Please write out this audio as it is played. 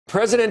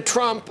President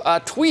Trump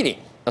tweeting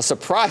a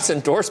surprise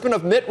endorsement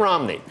of Mitt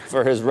Romney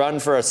for his run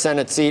for a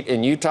Senate seat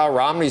in Utah.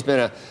 Romney's been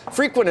a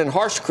frequent and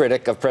harsh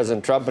critic of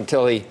President Trump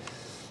until he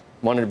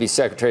wanted to be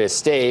Secretary of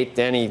State.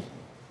 Then he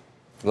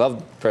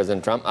loved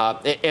President Trump.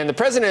 And the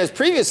president has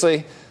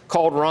previously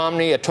called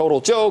Romney a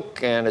total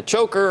joke and a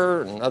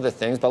choker and other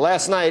things. But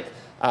last night,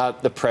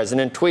 the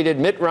president tweeted,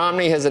 Mitt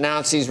Romney has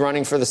announced he's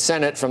running for the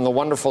Senate from the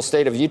wonderful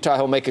state of Utah.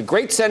 He'll make a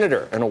great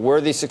senator and a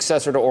worthy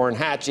successor to Orrin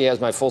Hatch. He has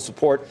my full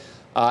support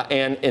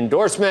and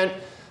endorsement.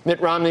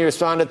 Mitt Romney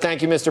responded,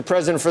 thank you, Mr.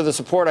 President, for the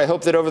support. I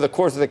hope that over the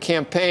course of the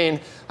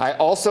campaign, I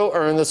also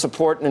earn the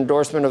support and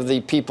endorsement of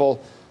the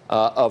people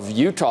of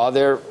Utah.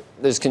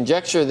 There's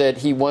conjecture that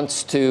he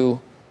wants to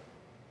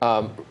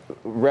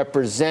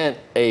represent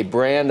a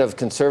brand of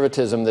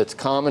conservatism that's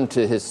common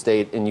to his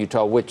state in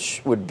Utah,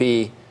 which would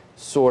be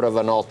sort of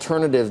an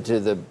alternative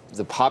to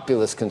the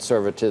populist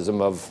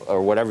conservatism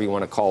or whatever you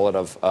want to call it,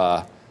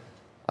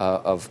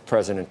 of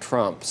President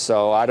Trump.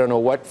 So I don't know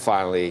what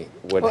finally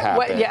would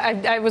happen.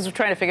 I was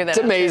trying to figure that out.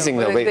 It's amazing,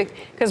 though.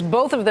 Because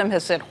both of them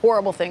have said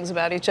horrible things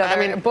about each other.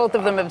 I mean, both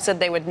of them have said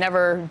they would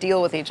never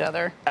deal with each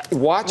other.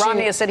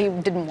 Romney has said he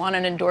didn't want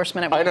an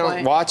endorsement at one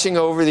point. Watching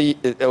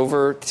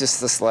over just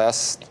this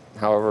last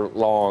however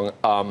long,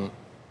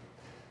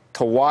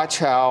 to watch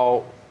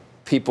how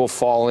people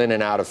fall in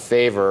and out of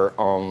favor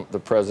on the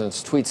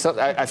president's tweets.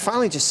 I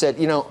finally just said,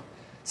 you know,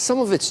 some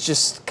of it's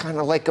just kind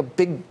of like a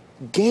big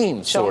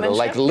game, sort of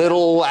like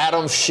little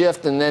Adam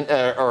Schiff, and then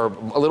or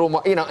a little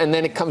more, you know, and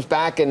then it comes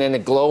back, and then a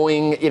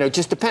glowing, you know,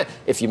 just depends.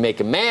 If you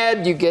make him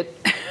mad, you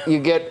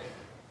get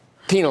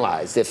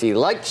penalized. If he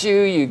likes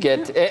you, you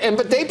get.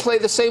 But they play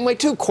the same way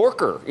too.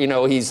 Corker, you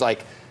know, he's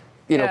like,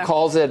 you know,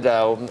 calls it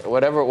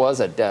whatever it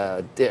was, a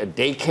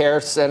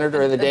daycare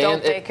senator of the day,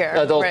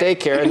 adult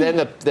daycare,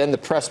 and then the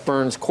press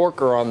burns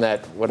Corker on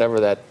that whatever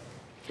that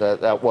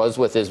was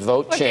with his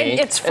vote change.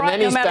 It's fraught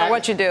no matter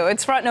what you do.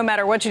 It's fraught no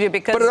matter what you do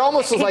because but it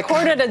almost he like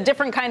courted a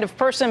different kind of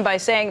person by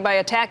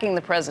attacking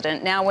the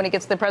president. Now, when he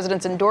gets the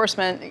president's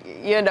endorsement,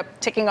 you end up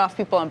ticking off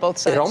people on both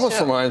sides. It almost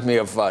reminds me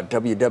of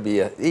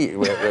WWE,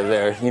 where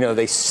they're, you know,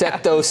 they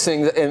set those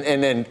things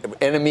and then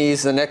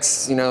enemies the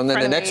next, you know, and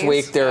then the next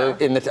week they're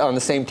on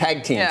the same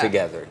tag team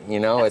together. You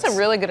know, it's a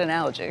really good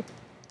analogy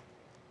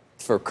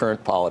for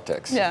current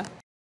politics. Yeah.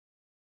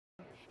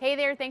 Hey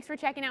there, thanks for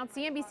checking out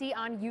CNBC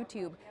on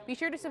YouTube. Be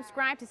sure to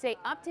subscribe to stay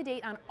up to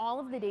date on all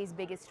of the day's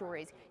biggest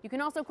stories. You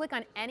can also click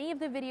on any of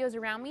the videos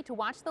around me to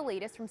watch the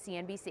latest from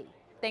CNBC.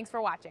 Thanks for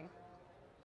watching.